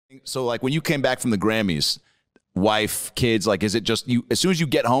So like when you came back from the Grammys, wife, kids, like, is it just you, as soon as you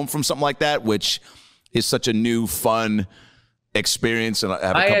get home from something like that, which is such a new, fun experience? And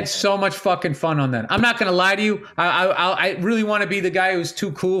I had so much fucking fun on that. I'm not going to lie to you. I really want to be the guy who's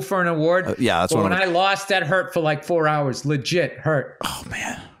too cool for an award. Yeah, that's but what when I lost, that hurt for like 4 hours. Legit hurt. Oh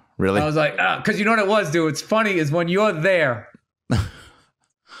man, really? I was like, because you know what it was, dude? It's funny is when you're there.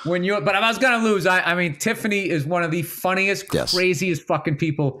 But I was gonna lose. I mean, Tiffany is one of the funniest, craziest fucking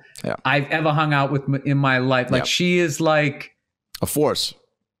people I've ever hung out with in my life. Like she is like a force.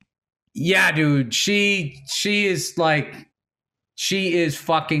 Yeah, dude. She is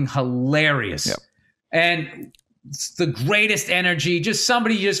fucking hilarious. Yep. And it's the greatest energy. Just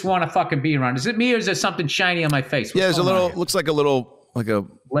somebody you just want to fucking be around. Is it me or is there something shiny on my face? There's a little. Looks like a little like a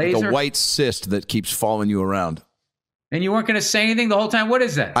white cyst that keeps following you around. And you weren't going to say anything the whole time? What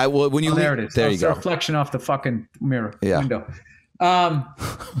is that? I will when you there it is. There you go. It's a reflection off the fucking mirror window.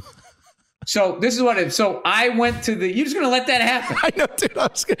 So this is what it is. So I went to you're just going to let that happen? I know, dude.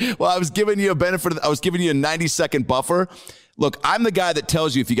 I was giving you a benefit. I was giving you a 90-second buffer. Look, I'm the guy that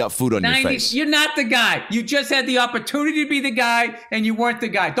tells you if you got food on your face. You're not the guy. You just had the opportunity to be the guy, and you weren't the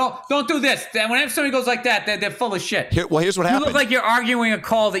guy. Don't do this. Whenever somebody goes like that, they're full of shit. Here's what happened. You look like you're arguing a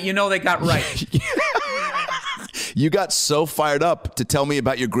call that you know they got right. You got so fired up to tell me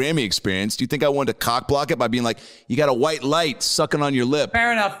about your Grammy experience. Do you think I wanted to cock block it by being like, you got a white light sucking on your lip?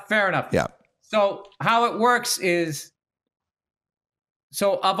 Fair enough. Yeah. So how it works is,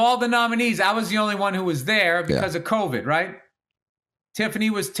 so of all the nominees, I was the only one who was there because of COVID, right? Tiffany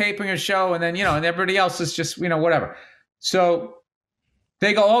was taping her show, and then, and everybody else is just, whatever. So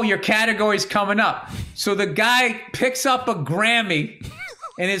they go, oh, your category's coming up. So the guy picks up a Grammy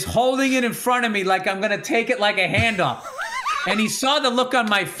and is holding it in front of me like I'm going to take it like a handoff. And he saw the look on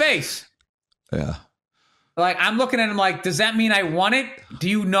my face. Yeah. Like, I'm looking at him like, does that mean I won it? Do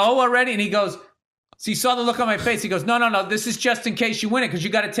you know already? And he goes, so he saw the look on my face. He goes, no. This is just in case you win it, because you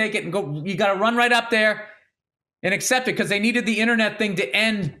got to take it and go. You got to run right up there and accept it, because they needed the internet thing to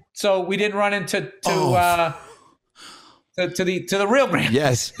end, so we didn't run into the real brand.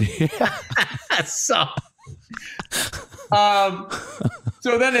 Yes.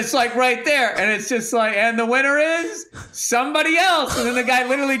 So then it's like right there, and it's just like, and the winner is somebody else. And then the guy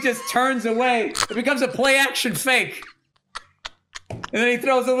literally just turns away. It becomes a play action fake. And then he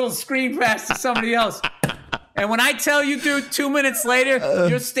throws a little screen pass to somebody else. And when I tell you, dude, 2 minutes later,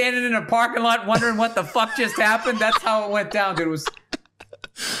 you're standing in a parking lot wondering what the fuck just happened. That's how it went down, dude.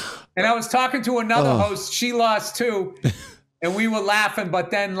 And I was talking to another host. She lost too. And we were laughing,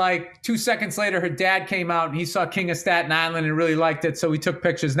 but then like 2 seconds later, her dad came out and he saw King of Staten Island and really liked it. So we took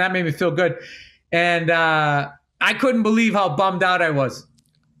pictures, and that made me feel good. And I couldn't believe how bummed out I was.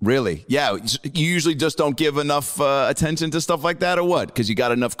 Really? Yeah. You usually just don't give enough attention to stuff like that, or what? Because you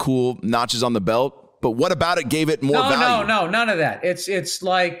got enough cool notches on the belt. But what about it gave it more value? No, none of that. It's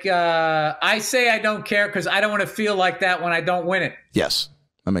like I say I don't care because I don't want to feel like that when I don't win it. Yes.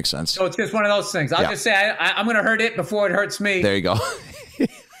 That makes sense. So it's just one of those things. I'll just say I'm going to hurt it before it hurts me. There you go.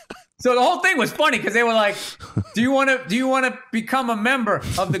 So the whole thing was funny because they were like, "Do you want to become a member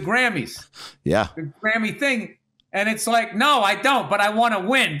of the Grammys?" Yeah. The Grammy thing, and it's like, "No, I don't, but I want to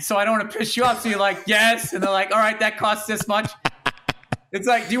win, so I don't want to piss you off." So you're like, "Yes," and they're like, "All right, that costs this much." It's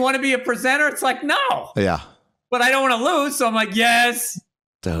like, "Do you want to be a presenter?" It's like, "No." Yeah. But I don't want to lose, so I'm like, "Yes."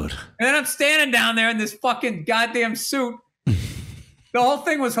 Dude. And then I'm standing down there in this fucking goddamn suit. The whole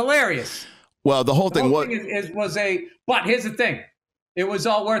thing was hilarious. Well, the whole thing was but here's the thing. It was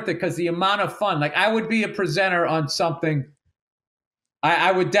all worth it because the amount of fun. Like, I would be a presenter on something.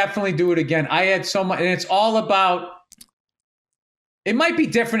 I would definitely do it again. I had so much, and it's all about, it might be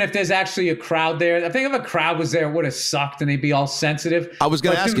different if there's actually a crowd there. I think if a crowd was there, it would have sucked and they'd be all sensitive. I was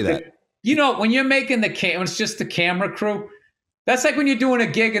going to ask you that. When you're making when it's just the camera crew, that's like when you're doing a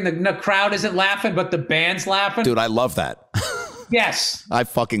gig and the crowd isn't laughing, but the band's laughing. Dude, I love that. Yes. I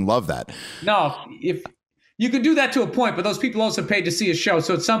fucking love that. No, if you can do that to a point, but those people also paid to see a show.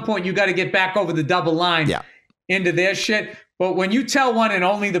 So at some point you got to get back over the double line into their shit. But when you tell one and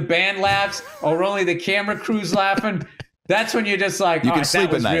only the band laughs or only the camera crew's laughing, that's when you're just like, you can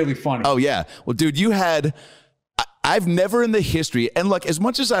sleep at night. Really funny. Oh yeah. Well, dude, I've never in the history, and look, as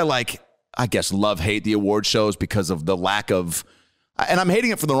much as I guess hate the award shows because of the lack of, and I'm hating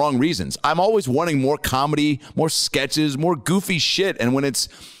it for the wrong reasons. I'm always wanting more comedy, more sketches, more goofy shit. And when it's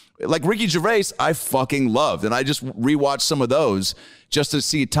like Ricky Gervais, I fucking loved. And I just rewatched some of those just to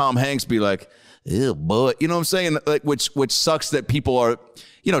see Tom Hanks be like, ew, boy. You know what I'm saying? Like, which sucks that people are,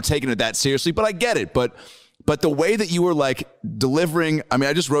 taking it that seriously. But I get it. But the way that you were like delivering, I mean,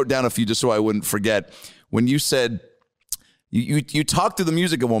 I just wrote down a few just so I wouldn't forget. When you said, You talk through the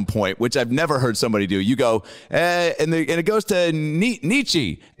music at one point, which I've never heard somebody do. You go, and it goes to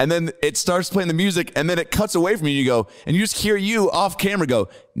Nietzsche, and then it starts playing the music, and then it cuts away from you. And you go, and you just hear you off camera go,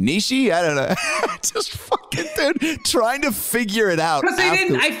 Nietzsche? I don't know. Just fucking dude, trying to figure it out. Because they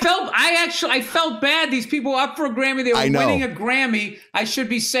didn't. I felt bad. These people up for a Grammy. They were winning a Grammy. I should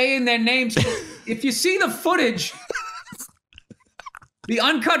be saying their names. If you see the footage. The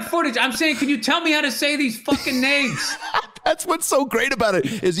uncut footage. I'm saying, can you tell me how to say these fucking names? That's what's so great about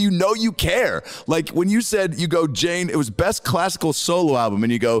it is you care. Like when you said you go Jane, it was best classical solo album,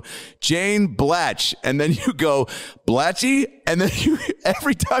 and you go Jane Blatch, and then you go Blatchy, and then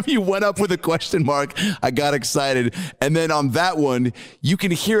every time you went up with a question mark, I got excited. And then on that one, you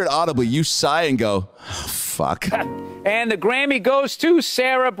can hear it audibly. You sigh and go, oh, fuck. And the Grammy goes to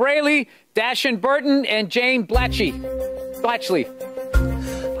Sarah Braley, Dashin Burton, and Jane Blatchley.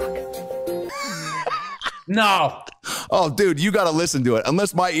 No. Oh, dude, you got to listen to it.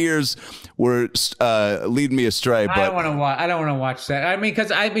 Unless my ears were leading me astray. But I don't want to watch that. I mean,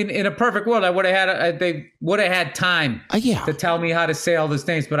 because in a perfect world, I would have had they would have had time to tell me how to say all these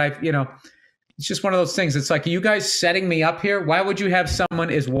things. But it's just one of those things. It's like, are you guys setting me up here? Why would you have someone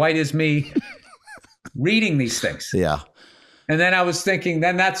as white as me reading these things? Yeah. And then I was thinking,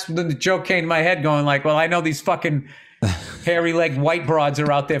 then that's when the joke came to my head, going like, well, I know these fucking hairy-legged white broads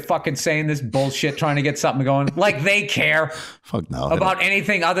are out there fucking saying this bullshit, trying to get something going. Like they care Fuck no, about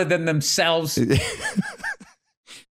anything other than themselves.